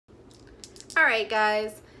All right,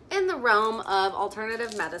 guys, in the realm of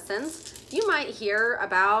alternative medicines, you might hear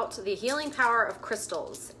about the healing power of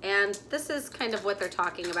crystals. And this is kind of what they're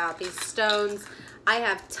talking about, these stones. I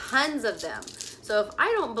have tons of them. So if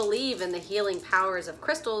I don't believe in the healing powers of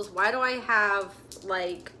crystals, why do I have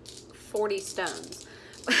like 40 stones?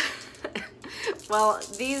 Well,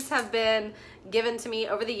 these have been given to me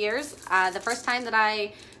over the years. The first time that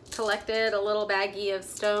I collected a little baggie of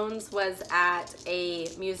stones was at a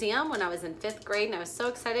museum when I was in 5th grade, and I was so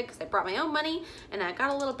excited because I brought my own money and I got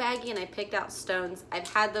a little baggie and I picked out stones. I've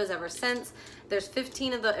had those ever since. There's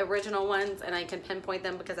 15 of the original ones and I can pinpoint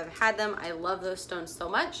them because I've had them. I love those stones so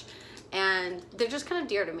much and they're just kind of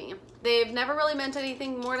dear to me. They've never really meant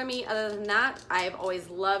anything more to me other than that. I've always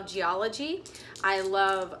loved geology. I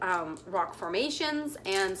love rock formations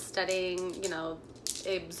and studying, you know,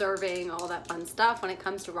 observing all that fun stuff when it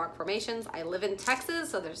comes to rock formations. I live in Texas,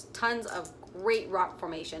 so there's tons of great rock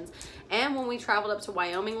formations. And when we traveled up to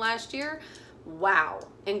Wyoming last year, wow,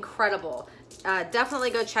 incredible. Definitely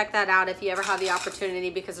go check that out if you ever have the opportunity,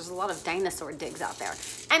 because there's a lot of dinosaur digs out there.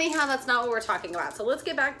 Anyhow, that's not what we're talking about. So let's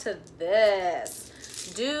get back to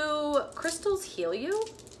this. Do crystals heal you?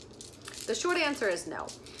 The short answer is no.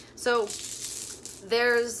 So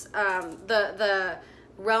there's the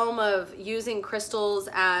realm of using crystals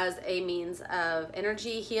as a means of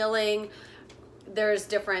energy healing. There's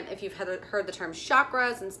different, if you've heard the term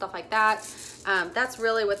chakras and stuff like that, that's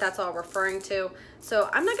really what that's all referring to. So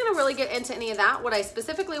I'm not going to really get into any of that. What I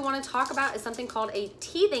specifically want to talk about is something called a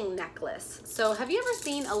teething necklace. So have you ever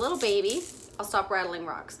seen a little baby? I'll stop rattling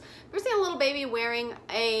rocks. Ever seen a little baby wearing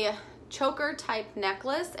a choker type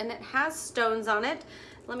necklace and it has stones on it?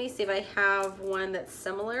 Let me see if I have one that's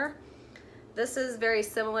similar. This is very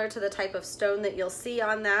similar to the type of stone that you'll see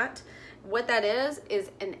on that. What that is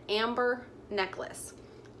an amber necklace.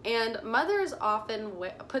 And mothers often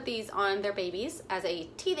put these on their babies as a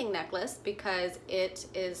teething necklace because it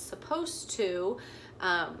is supposed to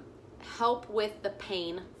help with the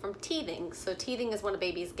pain from teething. So teething is when a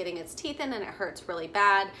baby's getting its teeth in and it hurts really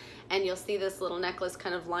bad. And you'll see this little necklace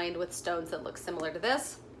kind of lined with stones that look similar to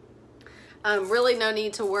this. Really no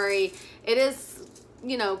need to worry. It is,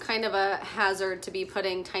 you know, kind of a hazard to be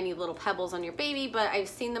putting tiny little pebbles on your baby, but I've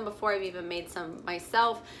seen them before. I've even made some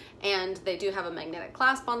myself, and they do have a magnetic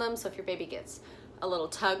clasp on them. So if your baby gets a little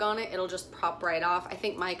tug on it, it'll just pop right off. I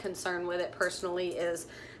think my concern with it personally is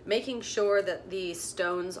making sure that the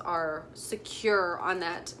stones are secure on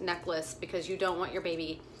that necklace, because you don't want your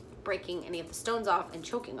baby breaking any of the stones off and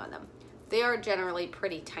choking on them. They are generally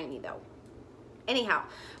pretty tiny though. Anyhow,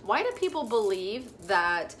 why do people believe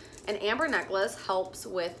that an amber necklace helps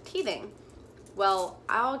with teething? Well,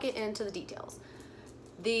 I'll get into the details.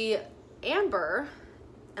 The amber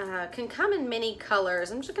can come in many colors.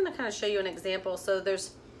 I'm just going to kind of show you an example. So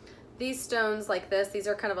there's these stones like this. These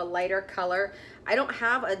are kind of a lighter color. I don't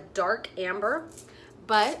have a dark amber,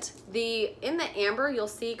 but in the amber, you'll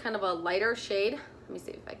see kind of a lighter shade. Let me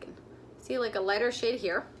see if I can see like a lighter shade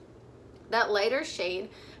here. That lighter shade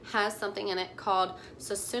has something in it called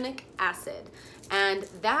succinic acid, and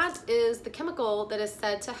that is the chemical that is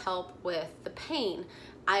said to help with the pain.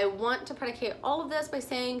 I want to predicate all of this by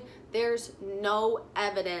saying there's no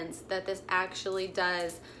evidence that this actually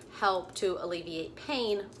does help to alleviate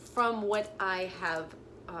pain from what I have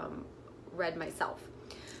read myself.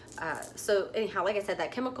 So anyhow, like I said,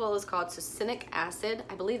 that chemical is called succinic acid.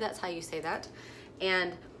 I believe that's how you say that.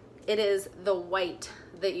 And it is the white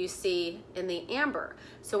that you see in the amber.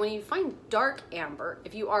 So when you find dark amber,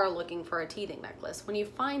 if you are looking for a teething necklace, when you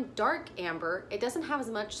find dark amber, it doesn't have as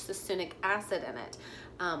much succinic acid in it.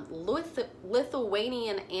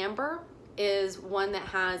 Lithuanian amber is one that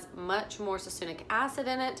has much more succinic acid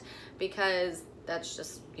in it, because that's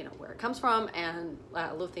just, you know, where it comes from, and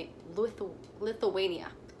Lithuania.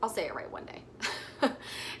 I'll say it right one day.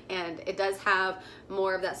 And it does have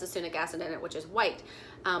more of that succinic acid in it, which is white.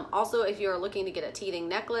 Also, if you're looking to get a teething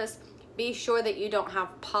necklace, be sure that you don't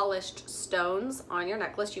have polished stones on your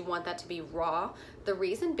necklace. You want that to be raw. The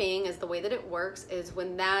reason being is the way that it works is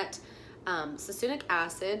when that succinic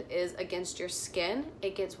acid is against your skin,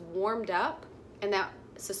 it gets warmed up, and that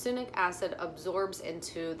succinic acid absorbs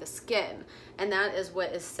into the skin, and that is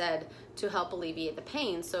what is said to help alleviate the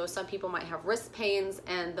pain. So some people might have wrist pains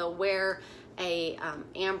and they'll wear a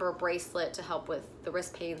amber bracelet to help with the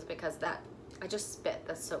wrist pains, because that, I just spit,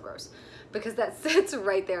 that's so gross, because that sits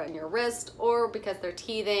right there on your wrist, or because they're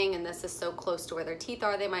teething and this is so close to where their teeth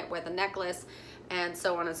are, they might wear the necklace, and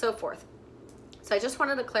so on and so forth. So I just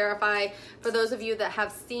wanted to clarify for those of you that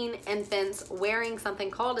have seen infants wearing something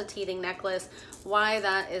called a teething necklace, why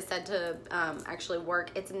that is said to actually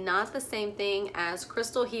work. It's not the same thing as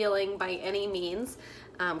crystal healing by any means.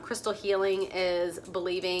 Crystal healing is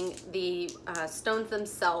believing the stones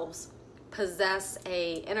themselves possess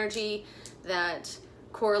a energy that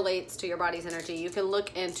correlates to your body's energy. You can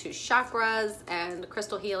look into chakras and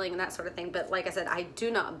crystal healing and that sort of thing, but like I said, I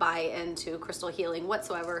do not buy into crystal healing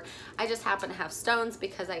whatsoever. I just happen to have stones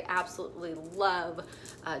because I absolutely love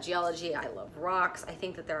geology. I love rocks. I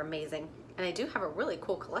think that they're amazing, and I do have a really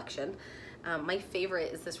cool collection. My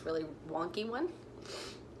favorite is this really wonky one.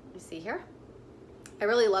 You see here? I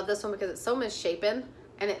really love this one because it's so misshapen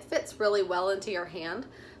and it fits really well into your hand.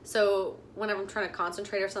 So whenever I'm trying to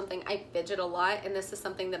concentrate or something, I fidget a lot, and this is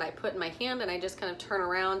something that I put in my hand and I just kind of turn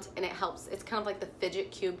around and it helps. It's kind of like the fidget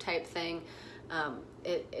cube type thing.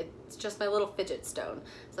 It's just my little fidget stone.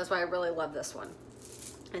 So that's why I really love this one.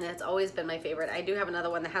 And it's always been my favorite. I do have another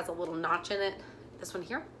one that has a little notch in it. This one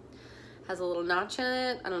here has a little notch in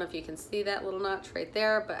it. I don't know if you can see that little notch right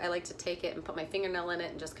there, but I like to take it and put my fingernail in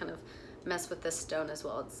it and just kind of mess with this stone as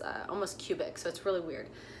well. It's almost cubic, so it's really weird.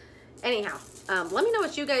 Anyhow, let me know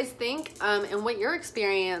what you guys think and what your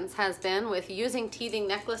experience has been with using teething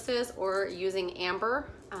necklaces or using amber.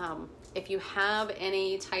 If you have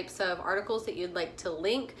any types of articles that you'd like to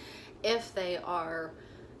link, if they are,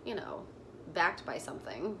 you know, backed by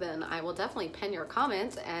something, then I will definitely pin your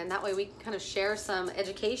comment, and that way we can kind of share some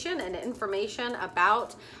education and information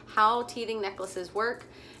about how teething necklaces work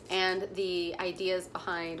and the ideas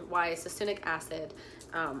behind why succinic acid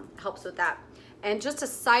helps with that. And just a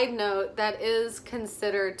side note, that is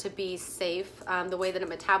considered to be safe. The way that it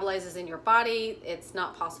metabolizes in your body, it's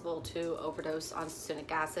not possible to overdose on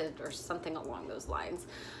succinic acid or something along those lines.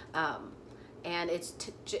 And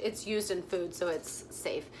it's used in food, so it's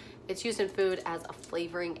safe. It's used in food as a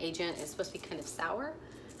flavoring agent. It's supposed to be kind of sour.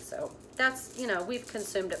 So that's, you know, we've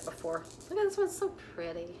consumed it before. Look at this one, it's so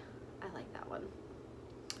pretty. I like that one.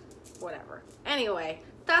 Whatever. Anyway,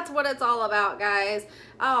 that's what it's all about, guys.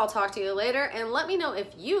 I'll talk to you later, and let me know if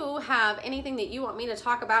you have anything that you want me to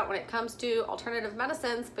talk about when it comes to alternative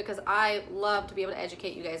medicines, because I love to be able to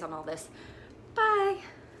educate you guys on all this. Bye.